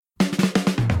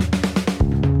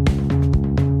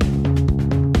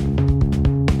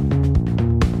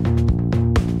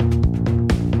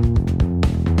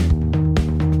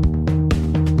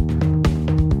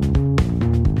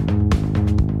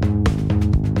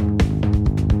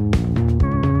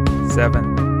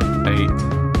7, 8,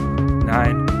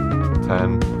 9.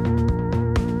 10.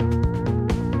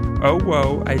 Oh,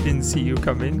 whoa, I didn't see you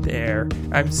come in there.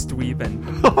 I'm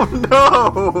Stweven. Oh,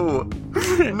 no!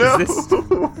 No!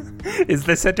 Is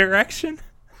this a direction?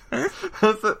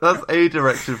 That's a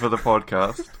direction for the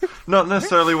podcast. Not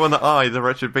necessarily one that the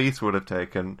Wretched Beast, would have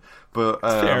taken. But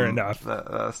Fair enough.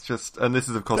 That's just... And this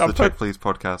is, of course, I'll the Check Please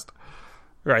podcast.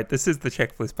 Right, this is the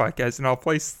Check Please podcast, and I'll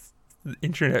place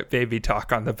Internet Baby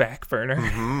Talk on the back burner.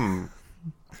 Mm-hmm.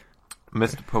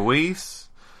 Mr. Police.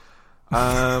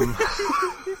 Write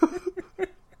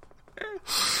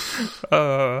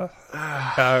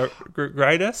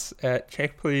us at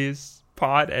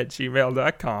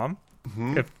checkpleasepod@gmail.com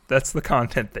if that's the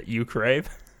content that you crave.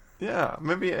 Yeah,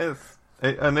 maybe it is.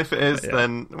 And if it is,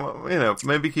 then well,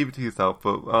 maybe keep it to yourself.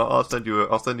 But I'll send you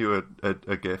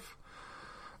a GIF.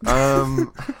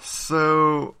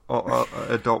 So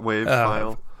a .wav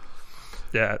file.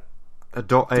 Yeah. A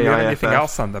Do we have anything .aiff.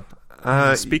 else on the?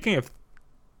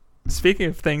 Speaking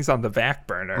of things on the back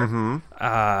burner,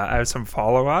 I have some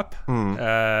follow up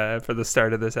for the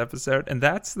start of this episode, and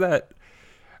that's that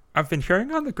I've been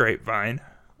hearing on the grapevine,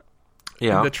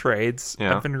 in the trades.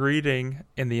 I've been reading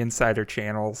in the insider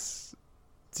channels,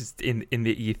 just in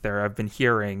the ether. I've been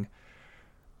hearing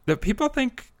that people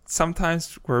think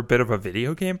sometimes we're a bit of a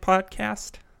video game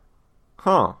podcast.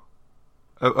 Huh?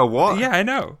 A what? Yeah, I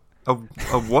know. A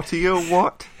what?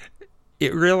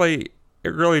 It really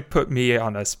put me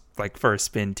on for a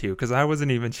spin too, because I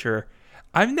wasn't even sure.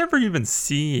 I've never even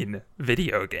seen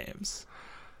video games.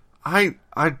 I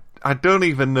don't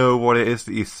even know what it is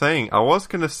that you're saying. I was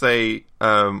going to say,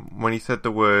 when you said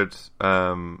the word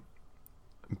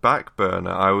back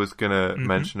burner, I was going to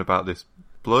mention about this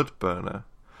blood burner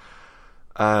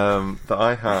that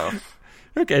I have.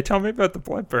 Okay, tell me about the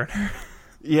blood burner.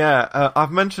 Yeah, I've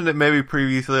mentioned it maybe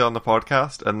previously on the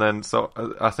podcast, and then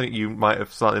I think you might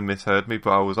have slightly misheard me,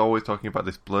 but I was always talking about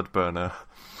this blood burner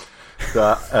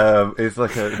that is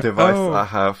like a device that I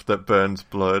have that burns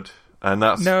blood, and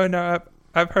that's... No,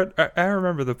 I've heard... I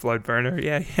remember the blood burner,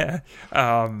 yeah.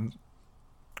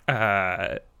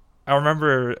 I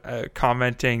remember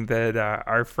commenting that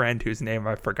our friend, whose name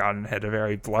I've forgotten, had a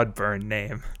very blood burn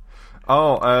name.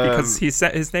 Oh, because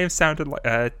his name sounded like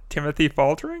Timothy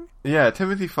Faldring? Yeah,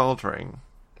 Timothy Faldring.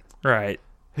 Right.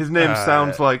 His name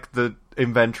sounds like the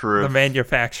inventor of... The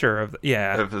manufacturer of... the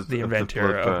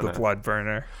inventor of the blood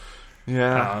burner.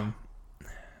 Yeah.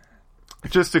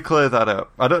 Just to clear that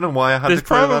up. I don't know why I had to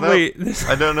clear that up.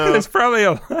 I don't know. There's probably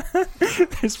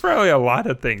a lot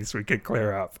of things we could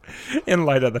clear up in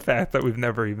light of the fact that we've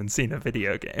never even seen a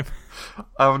video game.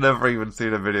 I've never even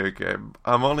seen a video game.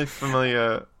 I'm only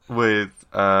familiar with...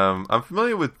 I'm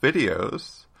familiar with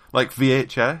videos, like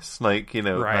VHS,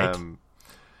 right.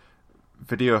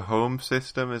 Video home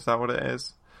system, is that what it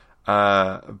is?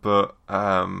 But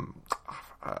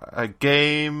a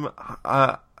game,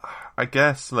 I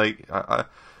guess,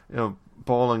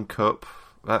 ball and cup.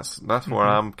 That's where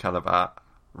I'm kind of at,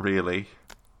 really.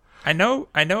 I know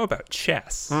about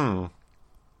chess. I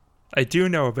do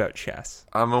know about chess.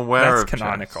 I'm aware that's of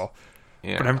canonical. Chess.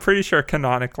 Yeah. But I'm pretty sure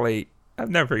canonically, I've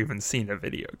never even seen a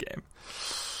video game.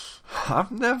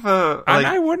 I've never... And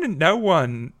I wouldn't know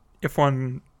one if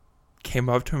one came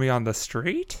up to me on the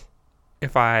street.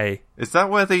 If I... Is that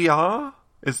where they are?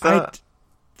 Is that...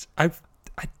 I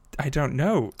don't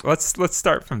know. Let's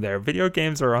start from there. Video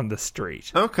games are on the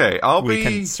street. Okay, we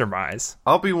can surmise.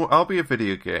 I'll be a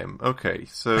video game. Okay,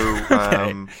 so...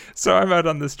 okay. So I'm out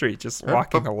on the street, just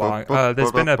walking along.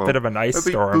 There's been a bit of an ice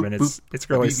storm, and it's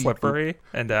really slippery.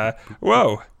 And,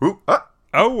 whoa.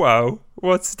 Oh, whoa.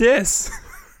 What's this?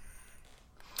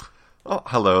 Oh,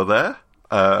 hello there.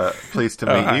 Pleased to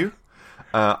meet you.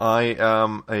 I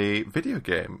am a video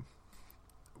game.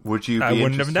 Would you be interested? I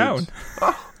wouldn't have known.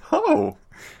 Oh,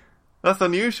 that's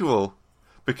unusual,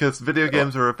 because video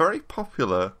games are a very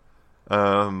popular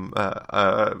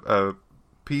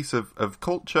piece of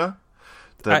culture.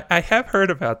 I have heard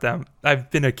about them.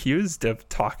 I've been accused of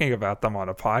talking about them on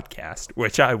a podcast,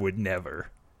 which I would never.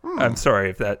 I'm sorry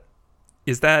if that...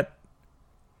 Is that...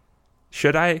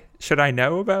 Should I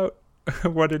know about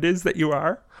what it is that you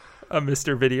are? A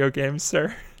Mr. Video Games,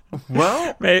 sir?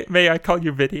 Well... may I call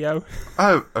you Video?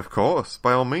 Oh, of course,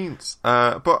 by all means.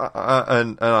 But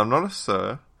I'm not a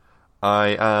sir.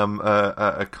 I am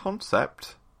a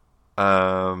concept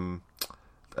that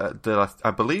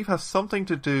I believe has something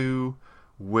to do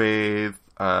with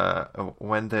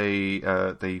when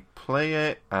they play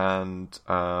it, and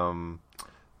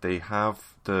they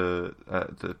have the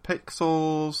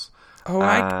pixels. Oh,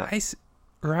 right.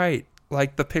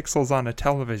 like the pixels on a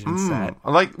television set.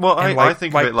 I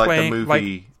think of it like playing, the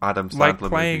movie Adam Sandler. Like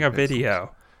playing movie a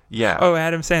video. Yeah. Oh,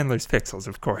 Adam Sandler's Pixels,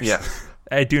 of course. Yes.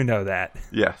 I do know that.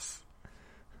 Yes.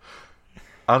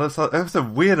 Adam Sandler, it was a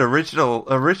weird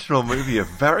original movie, a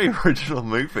very original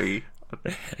movie.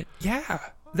 Yeah.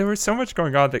 There was so much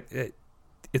going on that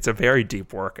it's a very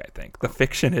deep work, I think. The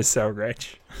fiction is so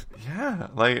rich. Yeah,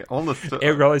 like all the stuff.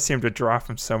 It really seemed to draw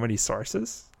from so many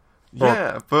sources.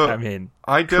 Yeah, but I mean,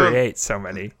 I create so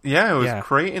many. Yeah, it was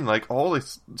creating like all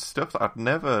this stuff that I've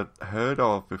never heard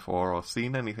of before or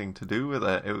seen anything to do with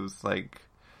it. It was like,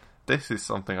 this is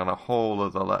something on a whole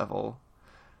other level.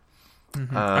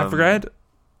 Mm-hmm. I've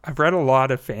read a lot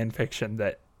of fan fiction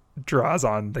that draws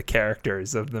on the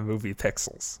characters of the movie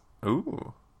Pixels.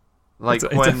 Ooh, like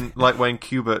when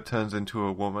Qbert turns into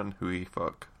a woman who he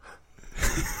fuck.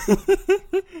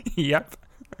 Yep.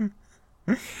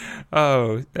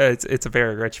 Oh, it's a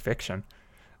very rich fiction.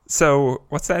 So,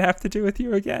 what's that have to do with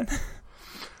you again?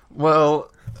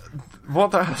 Well,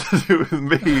 what that has to do with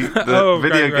me, the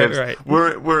video games. Right.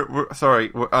 We're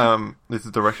sorry. This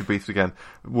is Direction Beast again.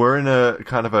 We're in a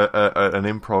kind of an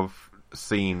improv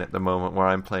scene at the moment where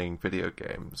I'm playing video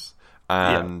games,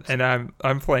 and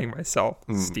I'm playing myself,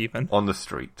 Stephen, on the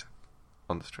street.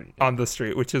 Yeah. On the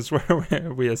street, which is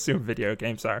where we assume video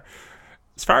games are.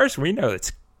 As far as we know,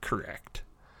 it's correct.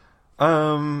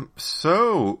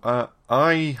 So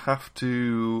I have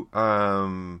to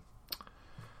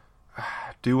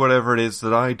do whatever it is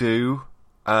that I do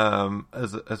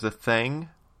as a thing,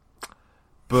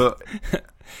 but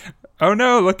oh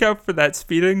no! Look out for that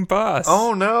speeding bus!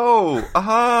 Oh no!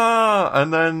 Aha!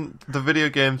 And then the video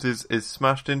games is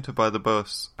smashed into by the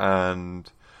bus,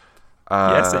 and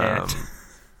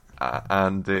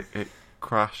and it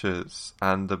crashes,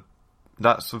 and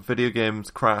that's what video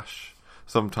games crash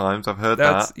sometimes. I've heard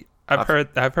that. I've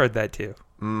heard that too.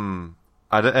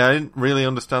 I didn't really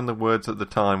understand the words at the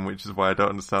time, which is why I don't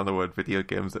understand the word video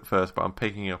games at first, but I'm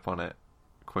picking up on it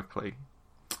quickly.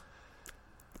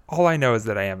 All I know is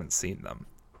that I haven't seen them.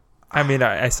 I mean,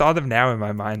 I saw them now in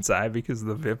my mind's eye because of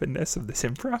the vividness of this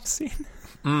improv scene.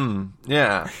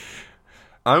 Yeah.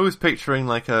 I was picturing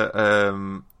like it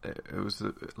was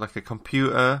like a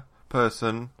computer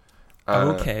person.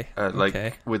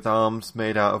 With arms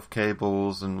made out of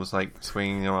cables and was like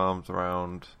swinging their arms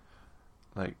around,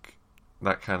 like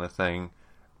that kind of thing.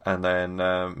 And then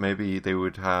maybe they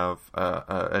would have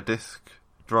a disk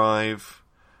drive,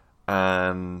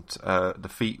 and the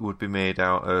feet would be made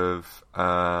out of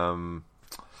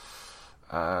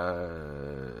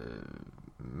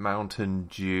Mountain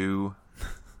Dew.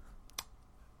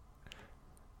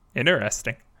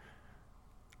 Interesting.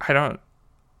 I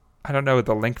don't know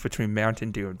the link between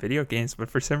Mountain Dew and video games, but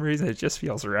for some reason it just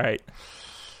feels right.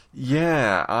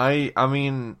 Yeah, I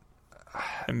mean,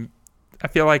 I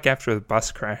feel like after the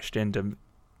bus crashed into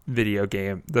video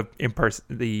game,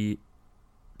 the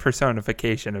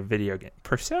personification of video game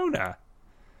persona.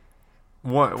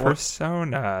 What?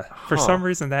 Persona? Huh. For some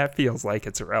reason, that feels like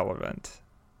it's irrelevant.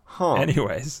 Huh.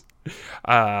 Anyways,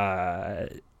 yeah,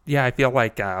 I feel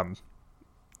like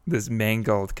this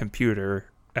mangled computer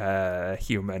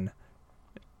human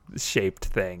shaped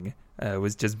thing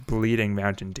was just bleeding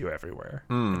Mountain Dew everywhere.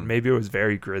 And maybe it was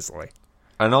very grisly.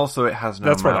 And also it has no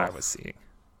That's mouth. What I was seeing.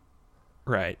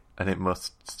 Right. And it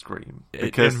must scream.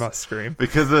 It must scream.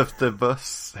 Because of the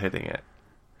bus hitting it.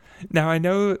 Now, I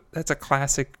know that's a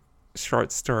classic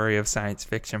short story of science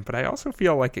fiction, but I also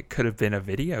feel like it could have been a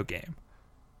video game.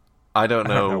 I don't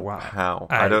know how.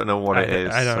 I don't know what it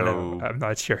is. I don't know. I'm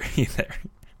not sure either.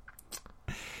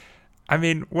 I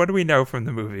mean, what do we know from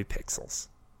the movie Pixels?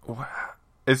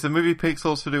 Is the movie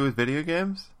Pixels to do with video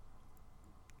games?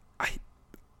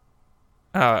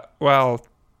 Well,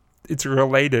 it's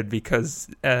related because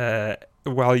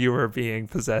while you were being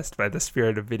possessed by the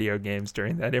spirit of video games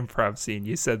during that improv scene,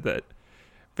 you said that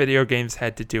video games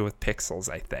had to do with pixels,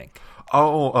 I think.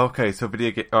 Oh, okay. So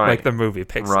video game, right. Like the movie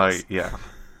Pixels. Right, yeah.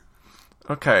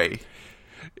 Okay.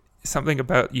 Something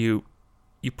about you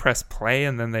press play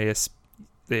and then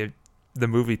the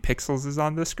movie Pixels is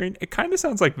on the screen. It kind of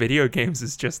sounds like video games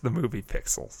is just the movie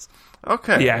Pixels.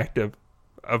 Okay. The act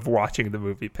of watching the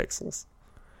movie Pixels.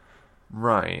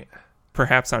 Right.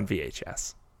 Perhaps on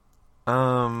VHS.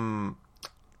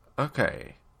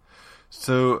 Okay.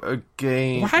 So a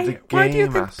game. Why do you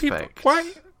think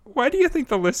Why do you think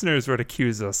the listeners would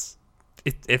accuse us?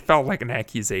 It felt like an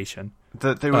accusation.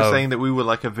 That they were saying that we were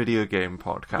like a video game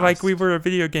podcast. Like we were a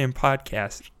video game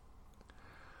podcast.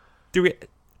 Did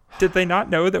they not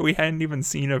know that we hadn't even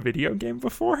seen a video game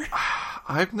before?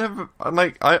 I've never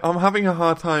I'm having a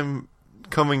hard time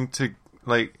coming to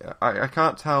I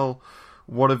can't tell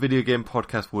what a video game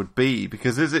podcast would be,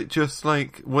 because is it just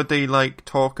like, would they like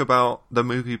talk about the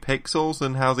movie Pixels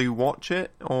and how they watch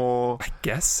it, or I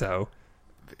guess so.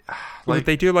 like Would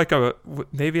they do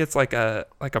maybe it's like a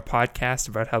podcast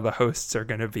about how the hosts are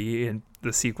going to be in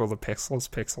the sequel to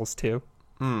Pixels 2?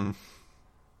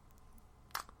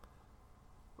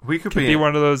 We could be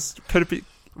one of those. Could it be?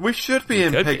 We should be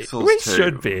in Pixels 2. We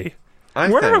should be.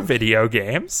 We're video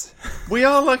games. We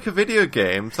are like a video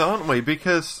games, aren't we?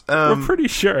 Because we're pretty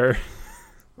sure.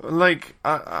 Like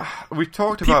we've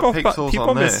talked about Pixels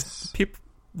on this.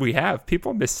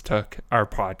 People mistook our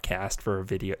podcast for a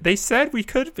video. They said we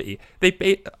could be.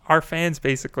 Our fans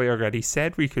basically already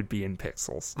said we could be in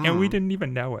Pixels, and we didn't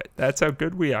even know it. That's how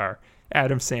good we are.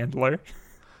 Adam Sandler.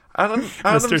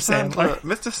 Mr. Sandler.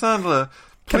 Mr. Sandler,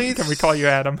 please. Can we call you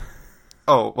Adam?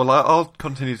 Oh, well, I'll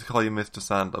continue to call you Mr.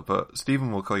 Sandler, but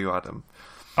Stephen will call you Adam.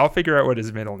 I'll figure out what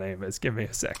his middle name is. Give me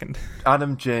a second.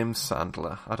 Adam James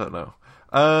Sandler. I don't know.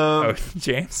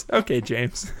 James? Okay,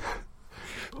 James.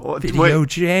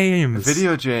 James.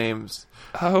 Video James.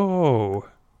 Oh,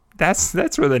 that's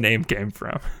where the name came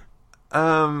from.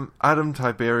 Adam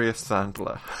Tiberius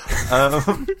Sandler.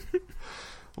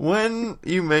 When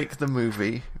you make the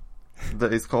movie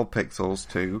that is called Pixels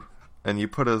 2, and you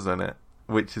put us in it,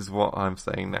 which is what I'm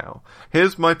saying now.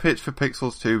 Here's my pitch for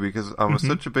Pixels 2, because I was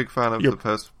such a big fan of the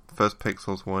first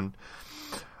Pixels one.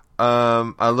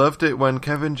 I loved it when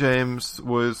Kevin James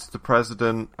was the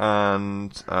president,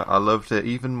 and I loved it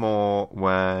even more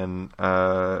when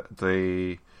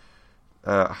they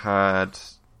had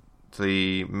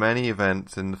the many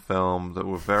events in the film that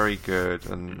were very good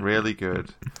and really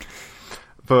good.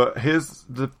 But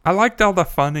I liked all the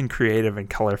fun and creative and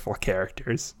colorful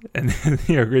characters, and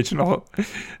the original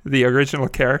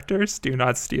characters, Do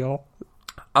Not Steal,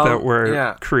 that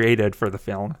were created for the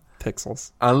film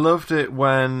Pixels. I loved it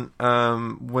when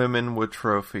women were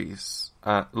trophies,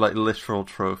 like literal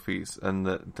trophies, and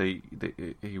that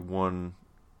he won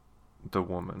the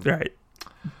woman. Right.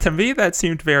 To me, that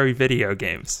seemed very video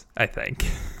games, I think.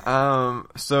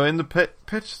 So in the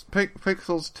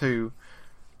Pixels 2.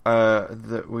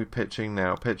 That we're pitching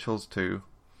now, Pixels 2.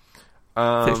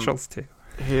 Pixels 2.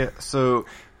 Here, so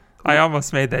I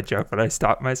almost made that joke, but I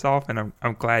stopped myself, and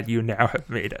I'm glad you now have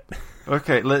made it.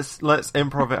 Okay, let's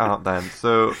improv it out then.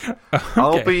 So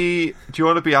okay. Do you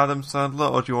want to be Adam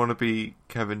Sandler, or do you want to be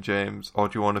Kevin James, or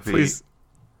do you want to be Please.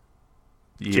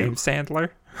 James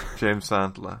Sandler? James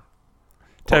Sandler.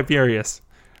 Tiberius.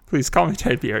 Please call me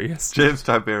Tiberius. James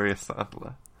Tiberius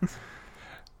Sandler.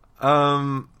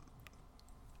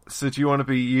 So do you want to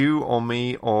be you or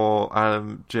me or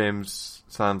Adam James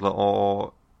Sandler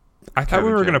or I thought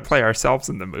we were going to play ourselves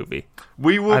in the movie.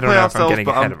 We will play ourselves,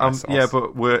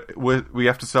 but we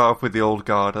have to start off with the old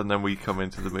guard and then we come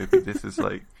into the movie. This is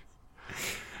like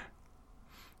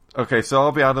okay, so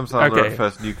I'll be Adam Sandler at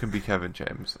first and you can be Kevin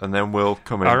James, and then we'll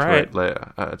come into it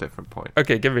later at a different point.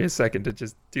 Okay, give me a second to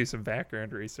just do some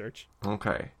background research.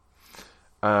 Okay.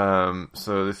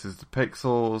 So this is the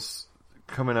Pixels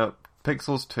coming up.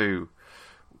 Pixels 2,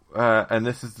 and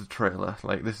this is the trailer.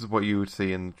 Like, this is what you would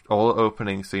see in all the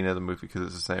opening scene of the movie, because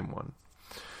it's the same one.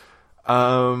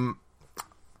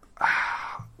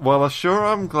 Well, sure,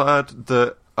 I'm glad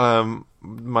that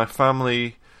my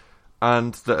family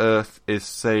and the Earth is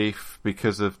safe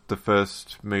because of the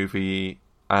first movie,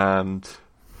 and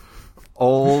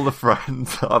all the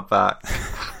friends are back.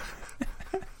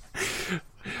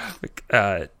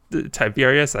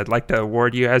 Tiberius, I'd like to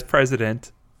award you as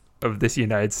president of this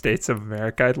United States of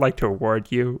America. I'd like to award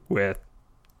you with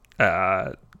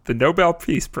the Nobel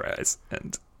Peace Prize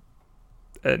and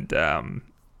the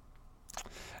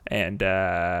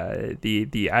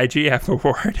IGF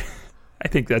award. I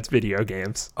think that's video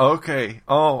games. Okay.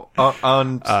 Oh,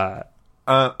 and I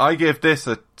give this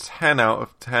a 10 out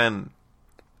of 10.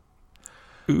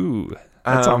 Ooh,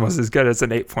 that's almost as good as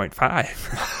an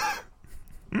 8.5.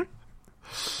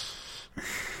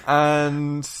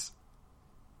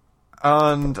 And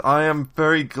I am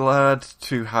very glad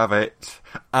to have it,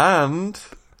 and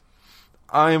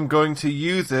I am going to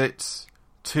use it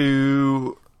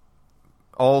to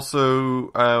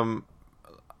also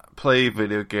play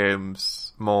video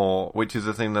games more, which is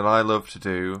a thing that I love to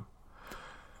do.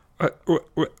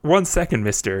 1 second,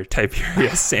 Mr.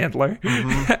 Tiberius Sandler.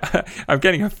 Mm-hmm. I'm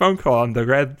getting a phone call on the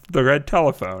red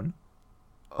telephone.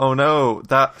 Oh no,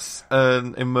 that's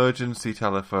an emergency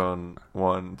telephone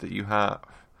one that you have.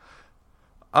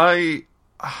 I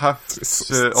have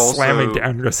to also slamming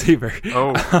down receiver.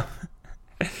 Oh,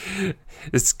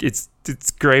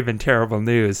 it's grave and terrible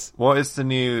news. What is the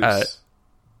news?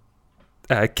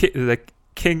 The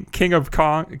King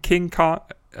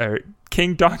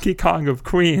King Donkey Kong of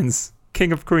Queens,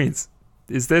 King of Queens.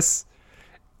 Is this?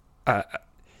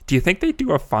 Do you think they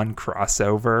do a fun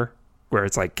crossover where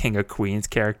it's like King of Queens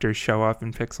characters show up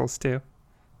in Pixels 2?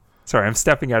 Sorry, I'm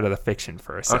stepping out of the fiction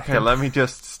for a second. Okay, let me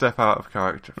just step out of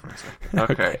character for a second.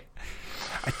 Okay.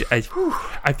 I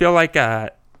feel like,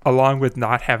 along with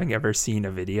not having ever seen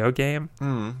a video game,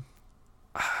 I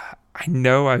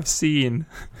know I've seen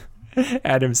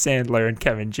Adam Sandler and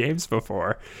Kevin James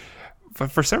before,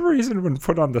 but for some reason, when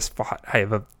put on the spot, I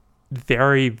have a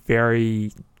very,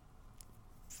 very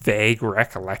vague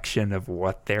recollection of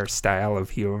what their style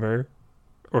of humor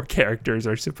or characters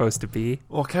are supposed to be.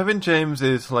 Well, Kevin James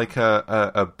is like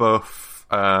a buff,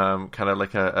 kind of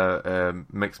like a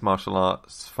mixed martial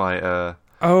arts fighter.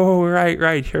 Oh,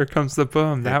 right. Here comes the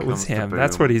boom. That was him.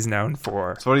 That's what he's known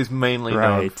for. So what he's mainly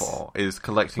known for is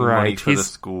collecting money for the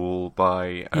school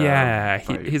by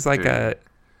he's like a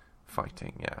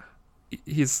fighting. Yeah,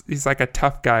 he's like a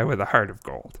tough guy with a heart of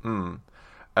gold. And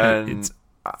it's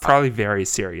probably very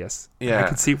serious. Yeah, I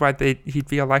can see why he'd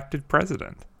be elected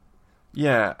president.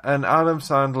 Yeah, and Adam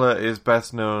Sandler is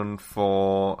best known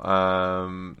for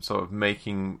sort of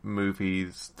making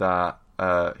movies that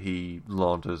he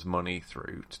launders money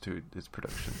through to his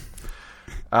production.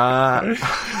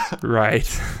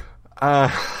 Right.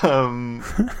 And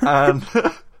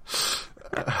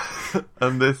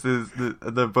this is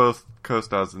they're both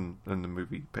co-stars in the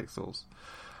movie Pixels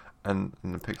and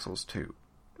in the Pixels 2.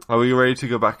 Are we ready to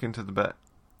go back into the bet?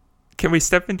 Can we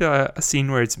step into a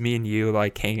scene where it's me and you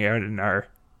like hanging out in our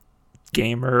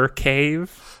gamer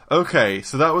cave? Okay,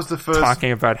 so that was the first...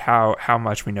 Talking about how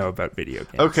much we know about video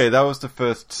games. Okay, that was the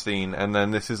first scene, and then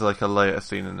this is like a later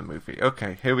scene in the movie.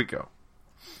 Okay, here we go.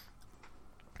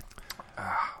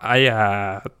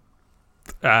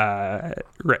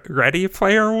 Ready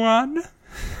Player One?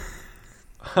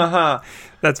 Haha.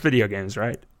 That's video games,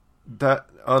 right?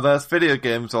 That's video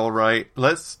games, all right.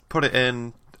 Let's put it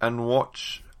in and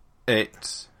watch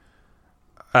it.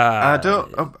 I've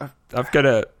got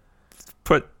to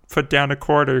put down a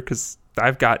quarter because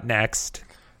I've got next.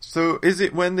 So is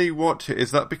it when they watch it,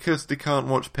 is that because they can't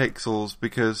watch Pixels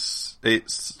because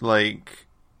it's like...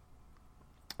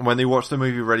 When they watch the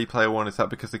movie Ready Player One, is that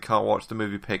because they can't watch the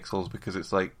movie Pixels because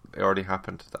it's like it already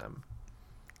happened to them?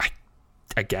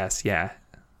 I guess, yeah.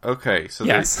 Okay, so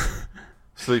yes.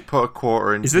 They put a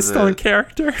quarter into. Is this still in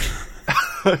character?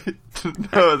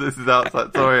 No, this is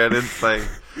outside. Sorry, I didn't say.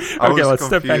 Okay, let's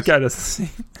step back out of the scene.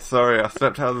 Sorry, I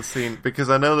stepped out of the scene because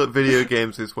I know that video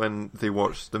games is when they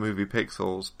watch the movie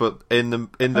Pixels, but in the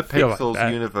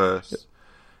Pixels universe,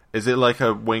 is it like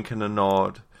a wink and a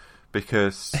nod?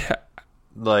 Because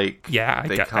like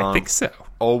I think so.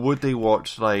 Or would they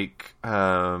watch like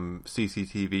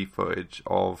CCTV footage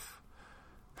of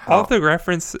all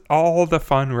the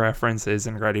fun references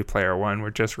in Ready Player One were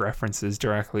just references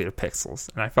directly to Pixels,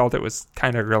 and I felt it was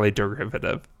kind of really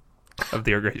derivative of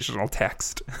the original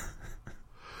text.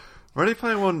 Ready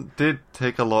Player One did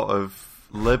take a lot of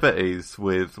liberties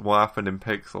with what happened in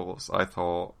Pixels, I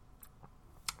thought.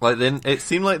 Like, then it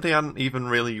seemed like they hadn't even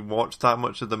really watched that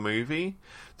much of the movie.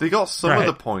 They got some of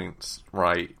the points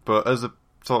right, but as a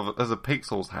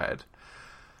Pixels head,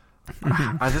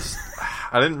 I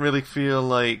didn't really feel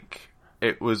like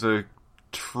it was a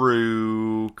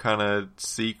true kind of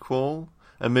sequel.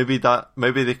 And maybe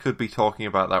they could be talking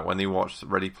about that when they watched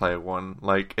Ready Player One,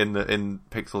 like in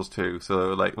Pixels 2.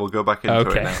 So like we'll go back into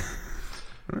it now.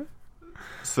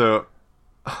 So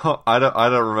I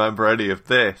don't remember any of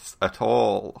this at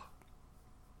all.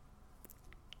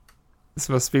 This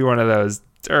must be one of those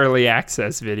early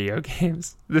access video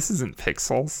games. This isn't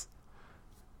Pixels.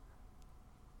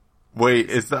 Wait,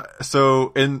 is that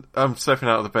so? I'm stepping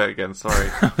out of the bit again. Sorry.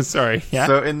 Sorry. Yeah.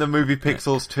 So in the movie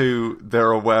Pixels 2,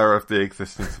 they're aware of the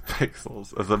existence of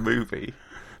Pixels as a movie.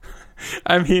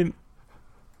 I mean,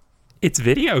 it's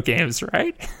video games,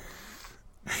 right?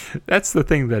 That's the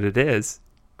thing that it is.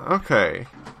 Okay.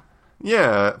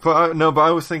 Yeah, but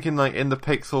I was thinking like in the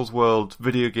Pixels world,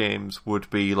 video games would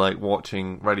be like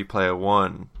watching Ready Player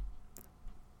One.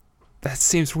 That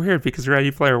seems weird because Ready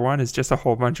Player One is just a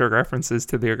whole bunch of references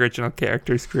to the original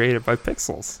characters created by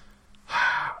Pixels.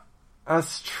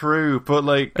 That's true, but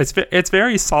like it's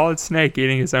very Solid Snake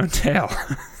eating his own tail.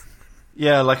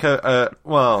 Yeah, like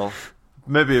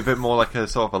maybe a bit more like a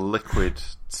sort of a liquid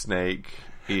snake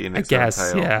eating its own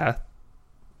tail. Yeah.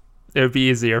 It would be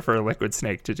easier for a liquid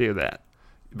snake to do that.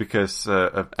 Because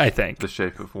I think The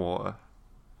Shape of Water.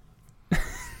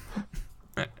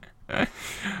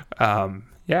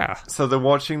 Yeah. So they're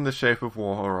watching The Shape of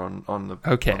Water on the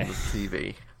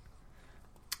TV.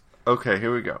 Okay,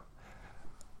 here we go.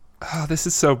 Oh, this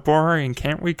is so boring.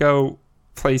 Can't we go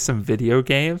play some video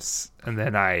games, and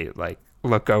then I like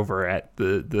look over at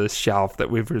the shelf that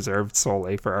we've reserved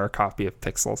solely for our copy of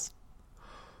Pixels.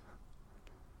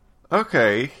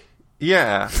 Okay,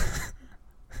 yeah.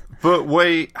 But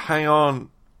wait, hang on.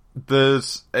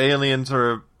 There's aliens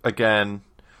are again.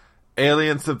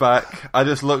 Aliens are back. I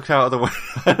just looked out of the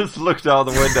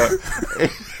window.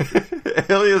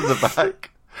 Aliens are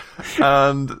back.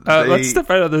 And let's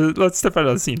step out of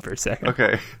the scene for a second.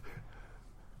 Okay.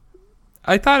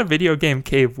 I thought a video game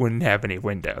cave wouldn't have any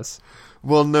windows.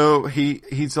 Well, no,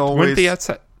 he's always... Wouldn't the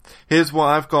outside... Here's what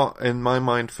I've got in my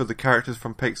mind for the characters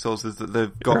from Pixels is that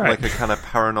they've got like a kind of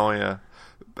paranoia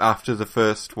after the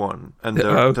first one, and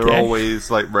they're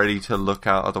always like ready to look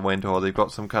out of the window, or they've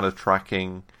got some kind of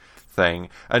tracking thing,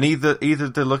 and either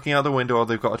they're looking out the window or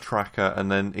they've got a tracker, and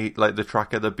then the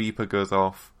beeper goes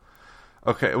off.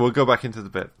 Okay, we'll go back into the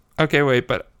bit. Okay, wait,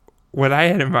 but what I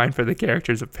had in mind for the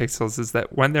characters of Pixels is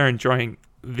that when they're enjoying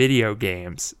video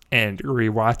games and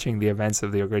rewatching the events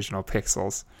of the original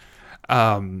Pixels,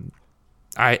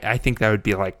 I think that would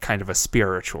be like kind of a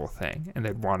spiritual thing, and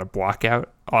they'd want to block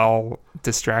out all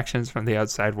distractions from the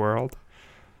outside world.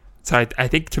 So I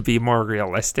think to be more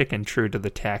realistic and true to the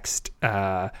text,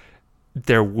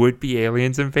 there would be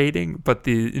aliens invading, but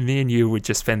me and you would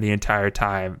just spend the entire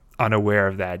time unaware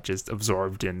of that, just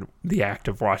absorbed in the act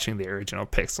of watching the original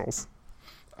Pixels.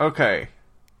 Okay.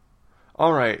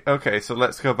 All right. Okay, so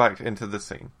let's go back into the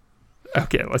scene.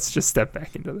 Okay, let's just step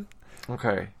back into it.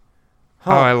 Okay.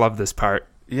 Huh. Oh, I love this part.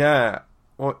 Yeah.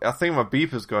 Well, I think my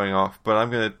beeper's going off, but I'm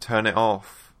going to turn it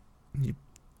off.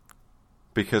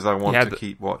 Because I want to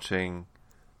keep watching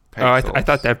Pixels. Oh, I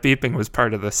thought that beeping was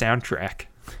part of the soundtrack.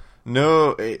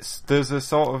 No, there's a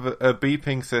sort of a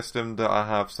beeping system that I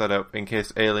have set up in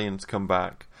case aliens come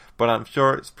back, but I'm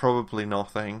sure it's probably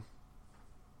nothing.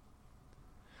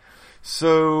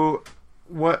 So,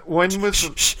 when was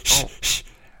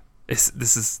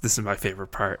This is my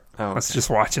favorite part. Oh, okay. Let's just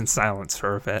watch in silence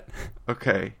for a bit.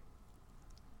 Okay.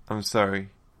 I'm sorry.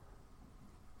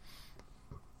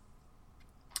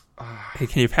 Hey,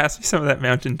 can you pass me some of that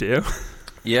Mountain Dew?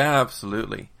 Yeah,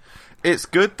 absolutely. It's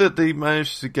good that they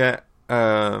managed to get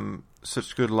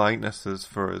such good likenesses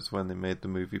for us when they made the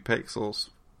movie Pixels,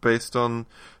 based on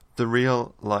the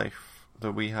real life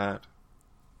that we had.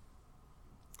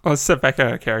 Let's step back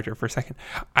out of character for a second.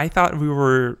 I thought we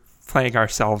were playing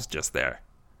ourselves just there.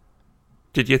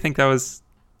 Did you think that was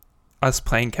us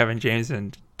playing Kevin James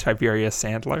and Tiberius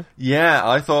Sandler? Yeah,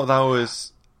 I thought that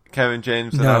was Kevin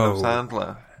James and Adam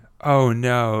Sandler. Oh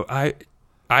no,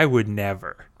 I would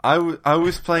never. I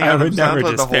was playing Adam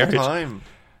Sandler the whole time.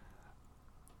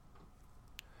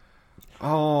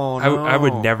 Oh no. I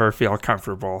would never feel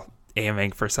comfortable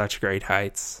aiming for such great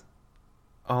heights.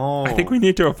 Oh. I think we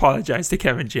need to apologize to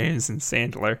Kevin James and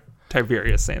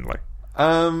Tiberius Sandler.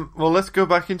 Well, let's go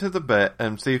back into the bit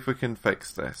and see if we can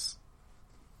fix this.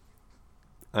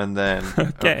 And then...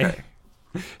 Okay.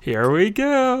 Here we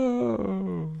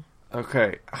go.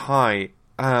 Okay. Hi.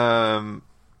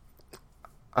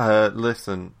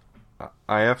 Listen.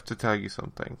 I have to tell you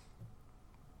something.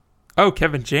 Oh,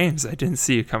 Kevin James. I didn't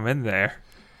see you come in there.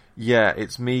 Yeah,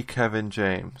 it's me, Kevin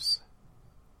James.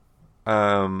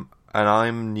 And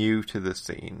I'm new to the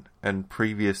scene. And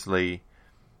previously,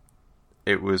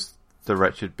 it was the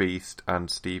Wretched Beast and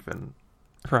Steven.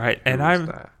 Right, and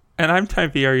I'm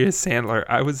Tiberius Sandler.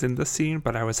 I was in the scene,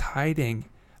 but I was hiding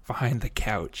behind the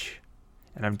couch.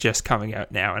 And I'm just coming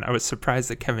out now, and I was surprised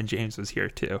that Kevin James was here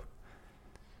too.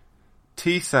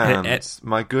 T-Sands,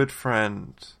 my good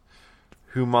friend,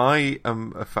 whom I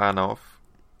am a fan of,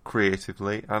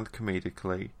 creatively and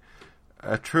comedically,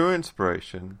 a true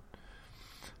inspiration.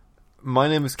 My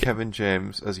name is Kevin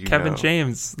James, as you know. Kevin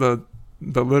James, the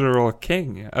literal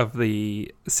king of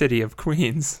the city of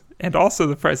Queens, and also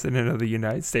the president of the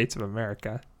United States of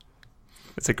America.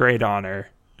 It's a great honor.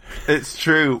 It's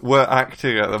true. We're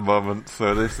acting at the moment,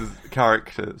 so this is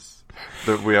characters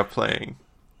that we are playing.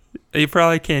 You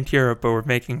probably can't hear it, but we're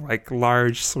making like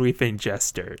large sweeping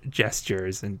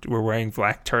gestures, and we're wearing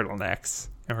black turtlenecks,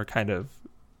 and we're kind of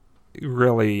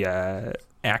really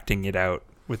acting it out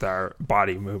with our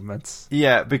body movements.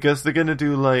 Yeah, because they're gonna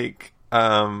do like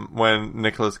when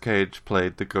Nicolas Cage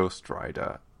played the Ghost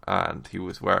Rider, and he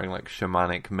was wearing like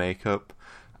shamanic makeup,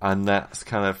 and that's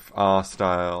kind of our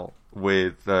style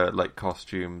with like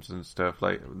costumes and stuff.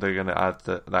 Like they're gonna add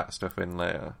that stuff in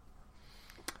later.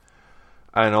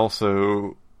 And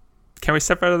also... Can we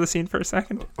step out of the scene for a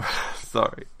second?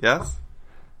 Sorry, yes?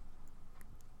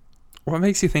 What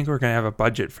makes you think we're going to have a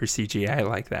budget for CGI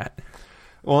like that?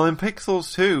 Well, in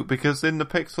Pixels too, because in the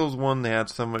Pixels 1 they had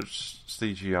so much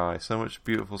CGI, so much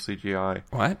beautiful CGI.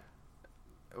 What?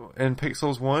 in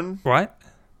Pixels 1? What?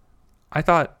 I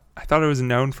thought it was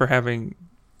known for having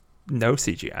no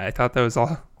CGI. I thought that was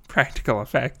all practical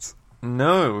effects.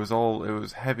 No, it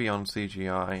was heavy on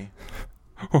CGI.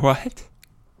 What?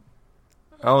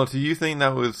 Oh, do you think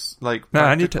that was like No,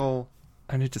 practical?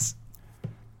 I need to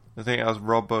I think that was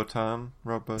Robotan.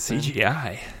 CGI.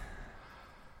 I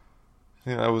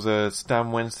think that was a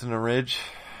Stan Winston Ridge.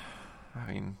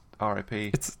 I mean,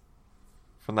 R.I.P. It's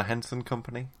from the Henson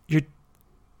Company. You're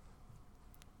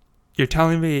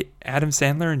telling me Adam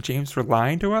Sandler and James were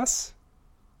lying to us?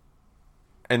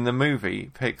 In the movie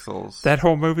Pixels. That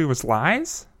whole movie was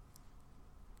lies?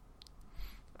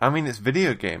 I mean, it's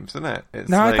video games, isn't it?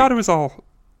 It's I thought it was all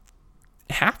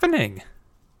happening.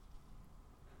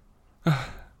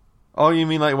 Oh, you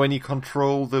mean like when you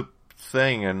control the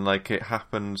thing and like it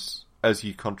happens as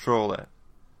you control it,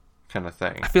 kind of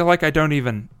thing? I feel like I don't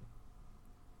even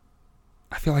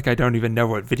know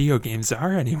what video games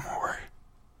are anymore.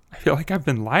 I feel like I've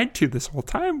been lied to this whole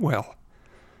time, Will.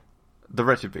 The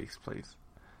Wretched Beast, please.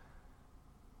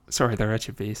 Sorry, The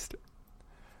Wretched Beast.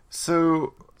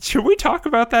 So... should we talk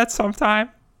about that sometime?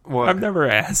 What? I've never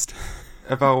asked.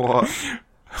 About what?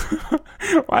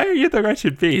 Why are you The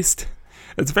Wretched Beast?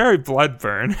 It's very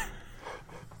Bloodburn.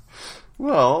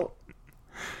 Well,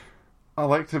 I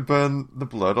like to burn the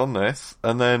blood on this,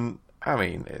 and then, I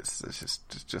mean, it's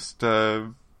just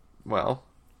well,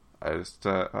 I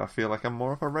feel like I'm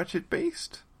more of a Wretched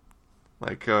Beast.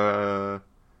 Like, that's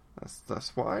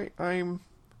why I'm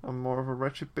more of a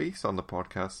Wretched Beast on the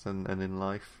podcast and in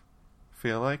life. I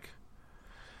feel like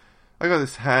I got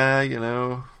this hair, you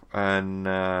know, and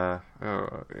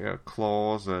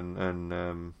claws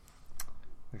and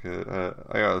I got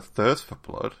a thirst for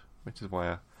blood, which is why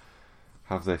I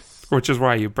have this. Which is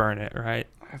why you burn it, right?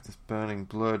 I have this burning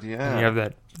blood, yeah. And you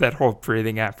have that whole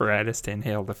breathing apparatus to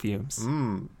inhale the fumes.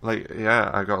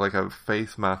 I got like a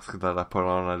face mask that I put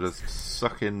on. I just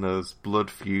suck in those blood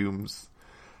fumes,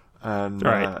 and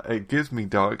right. It gives me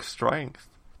dark strength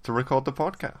to record the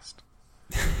podcast.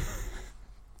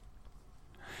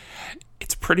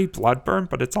 It's pretty Bloodburn,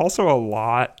 but it's also a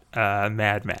lot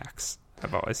Mad Max,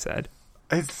 I've always said.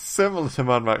 It's similar to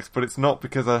Mad Max, but it's not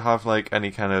because I have like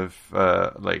any kind of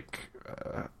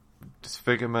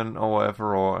disfigurement or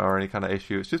whatever, or any kind of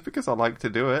issue. It's just because I like to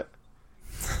do it.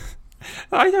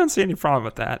 I don't see any problem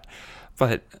with that,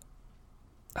 but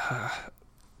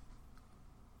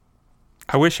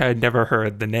I wish I had never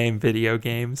heard the name video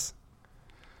games.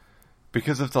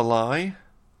 Because of the lie?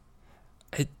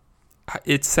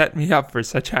 It set me up for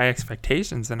such high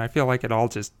expectations, and I feel like it all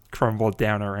just crumbled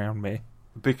down around me.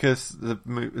 Because the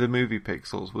movie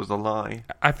Pixels was a lie.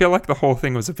 I feel like the whole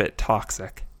thing was a bit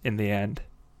toxic in the end.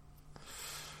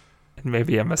 And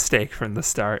maybe a mistake from the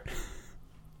start.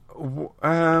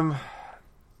 Well,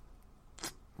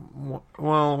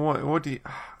 what do you...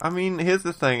 I mean, here's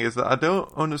the thing, is that I don't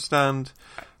understand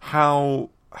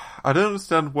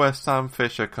where Sam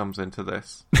Fisher comes into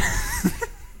this.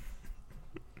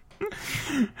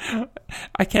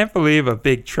 I can't believe a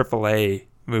big AAA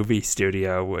movie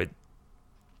studio would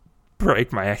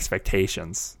break my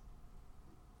expectations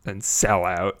and sell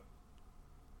out.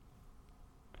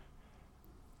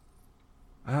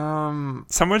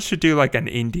 Someone should do like an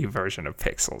indie version of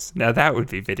Pixels. Now that would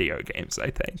be video games,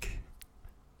 I think.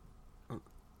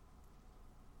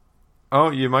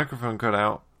 Oh, your microphone cut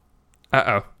out.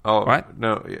 Uh-oh. Oh, what?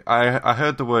 No, I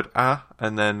heard the word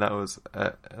and then that was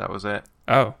it.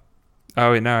 Oh,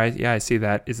 no, I see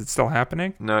that. Is it still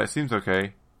happening? No, it seems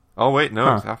okay. Oh, wait,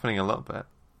 no, It's happening a little bit.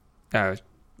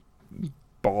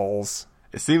 Balls.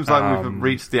 It seems like we've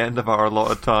reached the end of our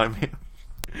allotted time here.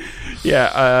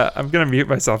 Yeah, I'm going to mute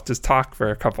myself. Just talk for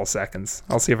a couple seconds.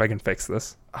 I'll see if I can fix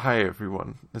this. Hi,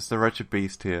 everyone. It's the Wretched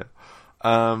Beast here.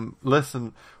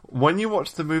 Listen, when you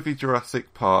watch the movie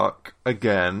Jurassic Park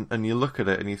again, and you look at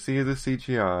it and you see the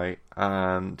CGI,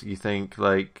 and you think,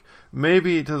 like,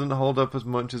 maybe it doesn't hold up as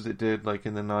much as it did, like,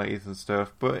 in the 90s and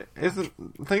stuff, but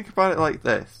think about it like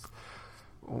this.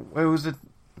 It was a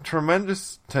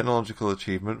tremendous technological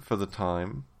achievement for the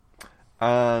time,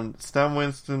 and Stan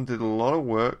Winston did a lot of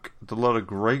work, did a lot of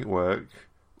great work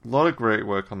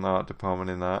on the art department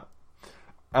in that,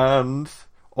 and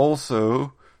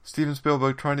also Steven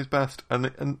Spielberg tried his best,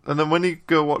 and then when you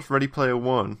go watch Ready Player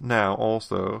One now,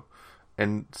 also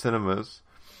in cinemas,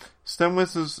 Stan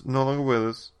Winston's no longer with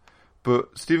us,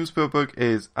 but Steven Spielberg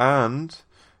is, and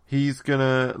he's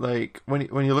gonna, like, when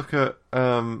you look at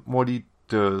what he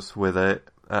does with it,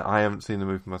 I haven't seen the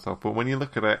movie myself, but when you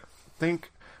look at it,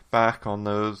 think back on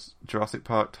those Jurassic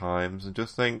Park times and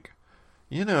just think,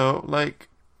 you know, like,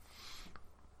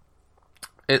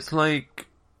 it's like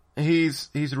he's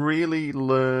really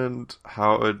learned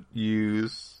how to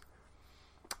use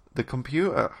the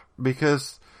computer,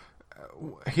 because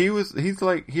he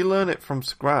learned it from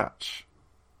scratch.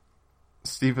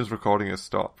 Steven's recording has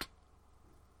stopped,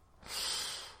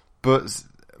 but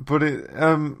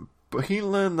he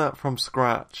learned that from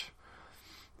scratch,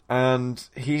 and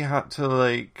he had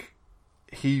to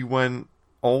he went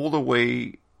all the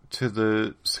way to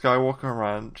the Skywalker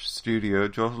Ranch studio,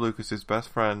 George Lucas's best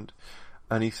friend,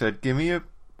 and he said, "Give me a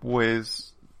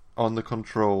whiz on the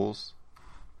controls,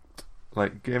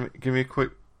 give me a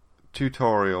quick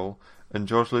tutorial." And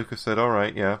George Lucas said, "All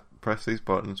right, yeah, press these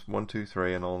buttons, 1, 2,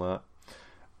 3, and all that."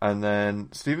 And then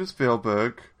Steven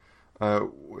Spielberg,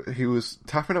 he was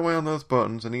tapping away on those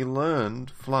buttons, and he learned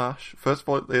Flash. First of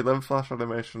all, they learned Flash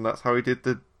animation. That's how he did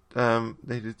the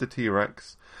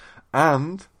T-Rex.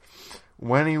 And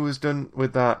when he was done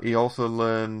with that, he also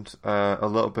learned a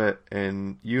little bit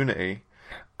in Unity,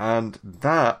 and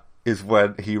that is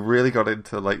when he really got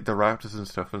into the Raptors and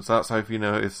stuff. And so that's how, if you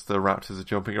notice, the Raptors are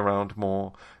jumping around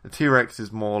more. The T-Rex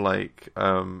is more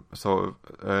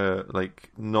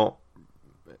not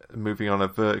moving on a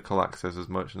vertical axis as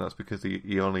much, and that's because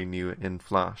he only knew it in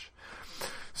Flash.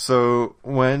 So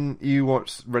when you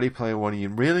watch Ready Player One, you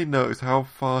really notice how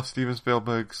far Steven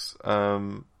Spielberg's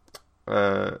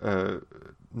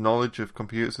knowledge of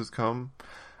computers has come.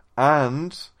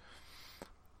 And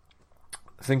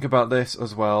think about this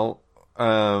as well.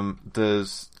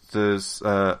 There's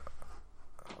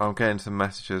I'm getting some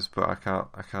messages, but I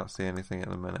can't see anything at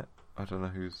the minute. I don't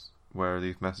know where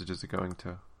these messages are going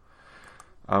to.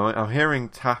 I'm hearing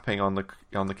tapping on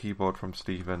the keyboard from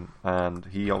Steven, and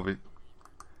he obviously.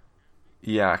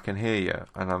 Yeah, I can hear you,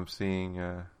 and I'm seeing.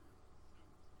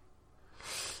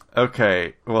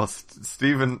 Okay, well,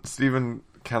 Steven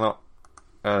cannot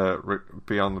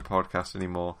be on the podcast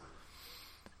anymore.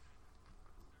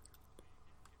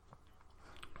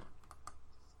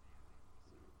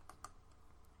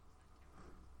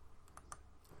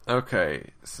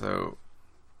 Okay, so.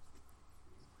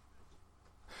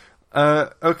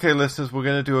 Okay, listeners, we're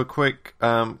going to do a quick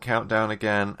countdown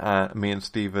again, me and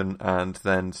Steven, and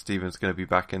then Steven's going to be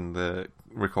back in the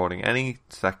recording any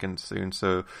second soon,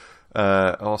 so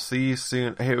I'll see you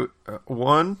soon. Hey,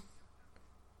 1,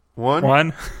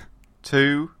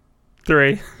 2,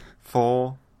 3,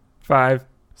 4, 5,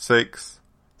 6,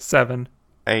 7,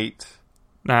 8,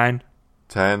 9,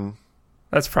 10.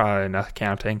 That's probably enough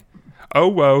counting. Oh,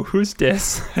 whoa, who's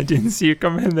this? I didn't see you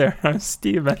come in there. I'm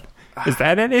Steven. Is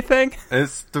that anything?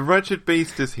 It's the Wretched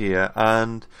Beast is here,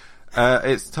 and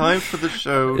it's time for the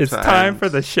show It's time for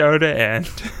the show to end.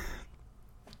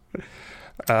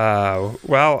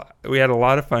 Well, we had a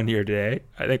lot of fun here today.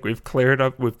 I think we've cleared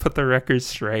up, we've put the records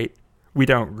straight. We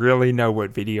don't really know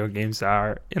what video games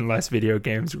are unless video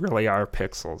games really are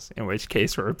pixels, in which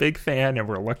case we're a big fan and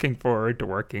we're looking forward to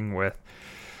working with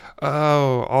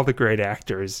all the great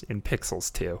actors in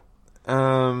Pixels too.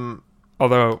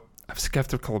 Although I'm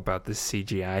skeptical about this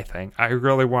CGI thing. I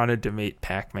really wanted to meet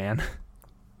Pac-Man.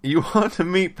 You want to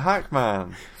meet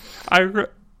Pac-Man?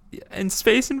 In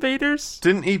Space Invaders?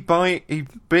 Didn't he bit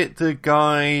the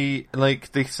guy,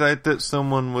 they said that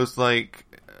someone was,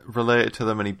 related to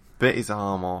them and he bit his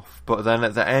arm off. But then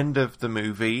at the end of the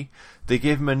movie, they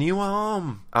give him a new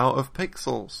arm out of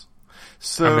pixels.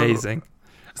 So amazing.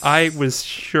 I was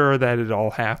sure that it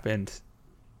all happened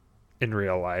in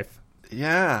real life.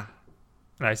 Yeah.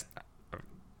 And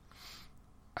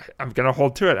I'm going to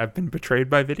hold to it. I've been betrayed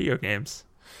by video games.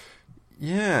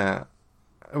 Yeah.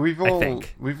 We've all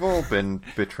been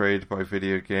betrayed by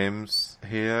video games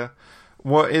here.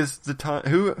 What is the time?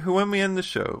 Who when we end the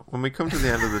show? When we come to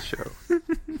the end of the show?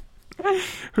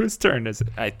 Whose turn is it?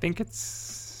 I think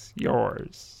it's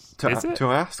yours.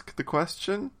 To ask the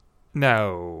question?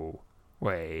 No.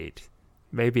 Wait.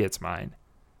 Maybe it's mine.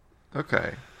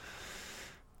 Okay.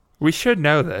 We should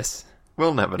know this.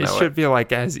 We'll never know. It should be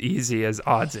as easy as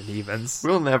odds and evens.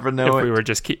 We'll never know if we were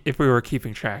if we were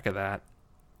keeping track of that.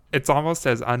 It's almost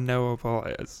as unknowable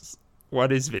as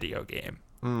what is video game.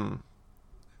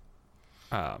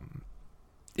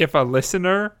 If a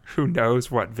listener who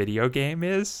knows what video game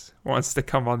is wants to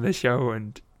come on the show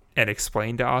and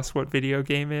explain to us what video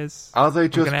game is, are they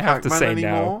just Pac-Man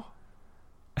anymore?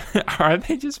 No. Are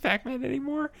they just Pac-Man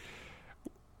anymore?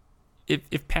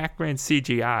 If Pac-Man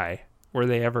CGI, were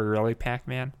they ever really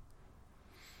Pac-Man?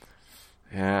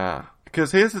 Yeah.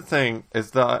 Because here's the thing,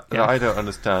 is that I don't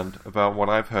understand about what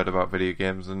I've heard about video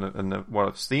games and what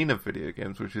I've seen of video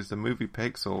games, which is the movie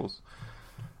Pixels,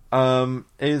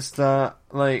 is that,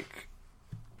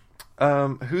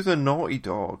 who's a Naughty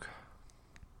Dog?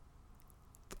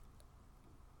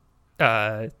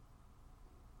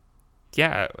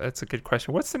 Yeah, that's a good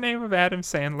question. What's the name of Adam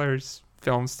Sandler's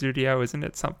film studio? Isn't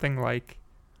it something like...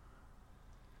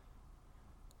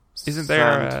 Isn't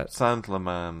there Sandler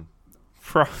Man?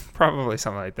 Probably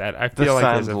something like that. I The feel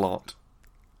like Sandlot.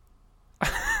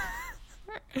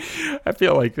 I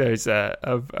feel like there's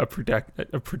a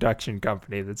production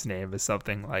company that's name is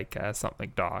something like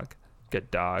something dog.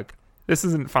 Good dog. This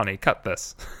isn't funny. Cut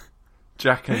this.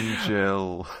 Jack and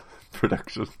Jill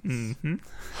Productions. Mm-hmm.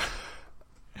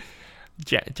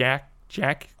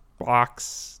 Jack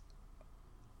Block's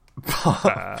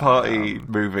party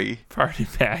movie. Party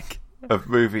pack of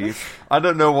movies. I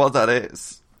don't know what that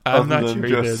is. I'm not sure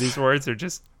either. These words are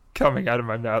just coming out of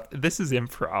my mouth. This is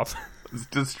improv. It's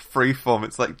just freeform.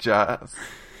 It's like jazz.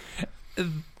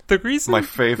 The reason my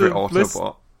favorite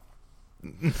Autobot.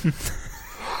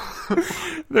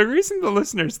 The reason the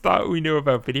listeners thought we knew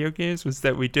about video games was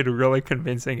that we did a really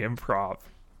convincing improv.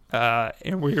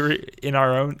 And we were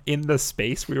in the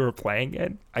space we were playing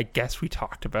in. I guess we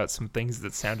talked about some things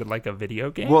that sounded like a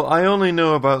video game. Well, I only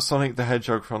know about Sonic the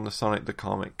Hedgehog from the Sonic the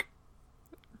comic.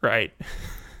 Right.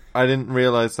 I didn't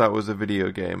realize that was a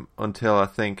video game until I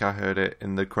think I heard it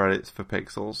in the credits for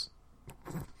Pixels.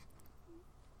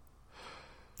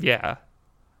 Yeah.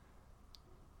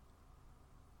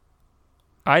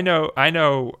 I know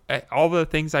all the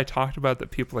things I talked about that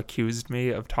people accused me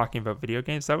of talking about video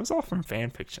games, that was all from fan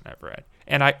fiction I've read.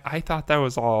 And I thought that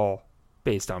was all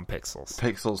based on Pixels.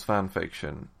 Pixels fan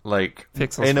fiction. Like,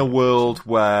 Pixels in a world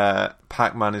where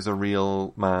Pac-Man is a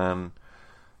real man,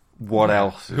 what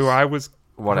else is... Who I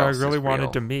really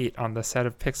wanted to meet on the set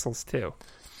of Pixels 2.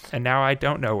 And now I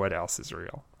don't know what else is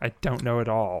real. I don't know at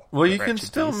all. Well, you can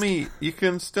still meet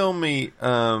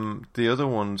the other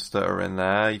ones that are in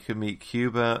there. You can meet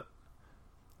Cubert.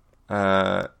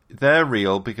 They're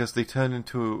real because they turn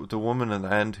into the woman at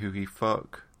the end who he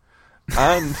fuck.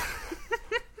 And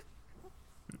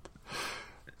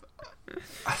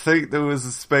I think there was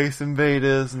a Space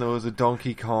Invaders and there was a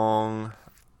Donkey Kong.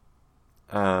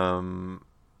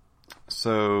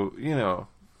 So, you know,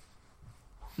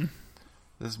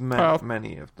 there's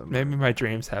many of them. Maybe my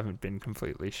dreams haven't been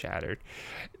completely shattered.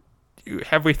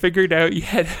 Have we figured out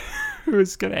yet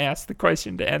who's going to ask the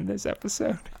question to end this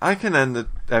episode? I can end the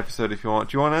episode if you want.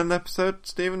 Do you want to end the episode,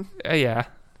 Stephen? Yeah.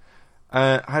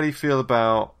 How do you feel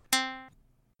about...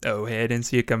 Oh, hey, I didn't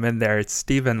see you come in there. It's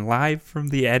Stephen live from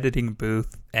the editing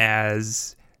booth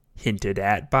as hinted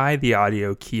at by the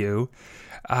audio cue.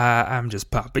 I'm just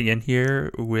popping in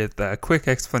here with a quick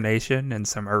explanation and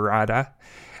some errata.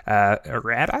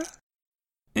 Errata?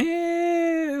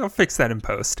 I'll fix that in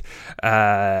post.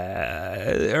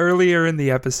 Earlier in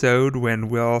the episode, when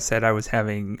Will said I was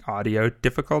having audio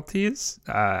difficulties,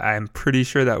 I'm pretty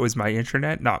sure that was my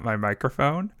internet, not my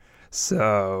microphone.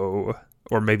 So,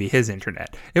 or maybe his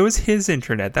internet. It was his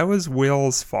internet. That was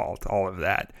Will's fault, all of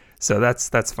that. So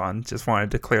that's fun. Just wanted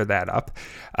to clear that up.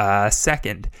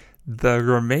 Second, the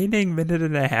remaining minute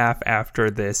and a half after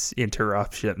this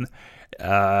interruption,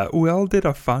 Will did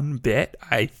a fun bit,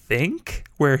 I think,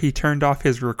 where he turned off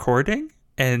his recording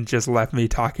and just left me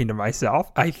talking to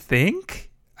myself. I think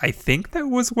that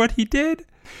was what he did.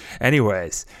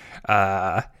 Anyways,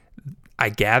 I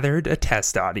gathered a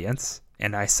test audience,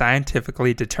 and I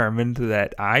scientifically determined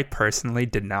that I personally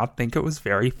did not think it was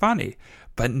very funny.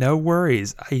 But no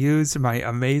worries, I used my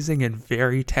amazing and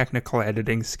very technical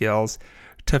editing skills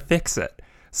to fix it.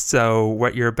 So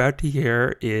what you're about to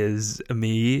hear is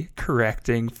me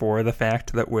correcting for the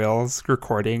fact that Will's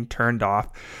recording turned off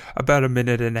about a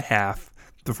minute and a half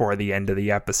before the end of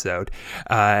the episode.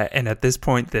 And at this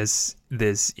point, this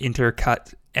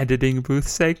intercut editing booth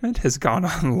segment has gone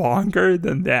on longer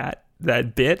than that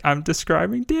bit I'm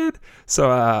describing did.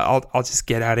 So I'll just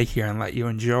get out of here and let you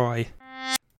enjoy.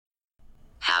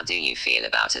 How do you feel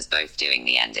about us both doing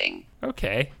the ending?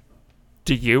 Okay.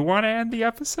 Do you want to end the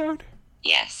episode?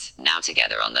 Yes, now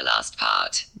together on the last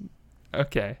part.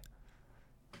 Okay.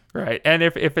 Right. And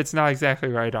if it's not exactly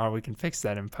right on, we can fix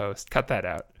that in post. Cut that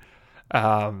out.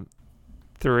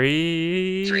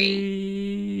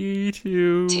 3,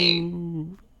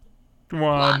 2,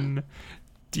 1.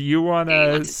 Do you want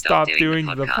to stop doing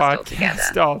the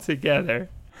podcast altogether?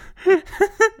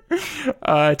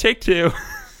 Take 2.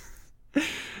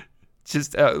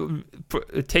 Just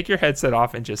take your headset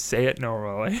off and just say it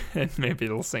normally, and maybe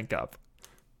it'll sync up.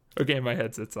 Okay, my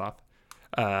headset's off.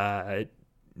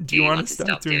 Do you want to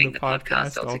stop doing the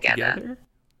podcast altogether?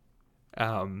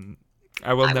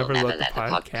 I will never let the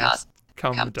podcast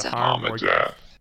come to harm or death.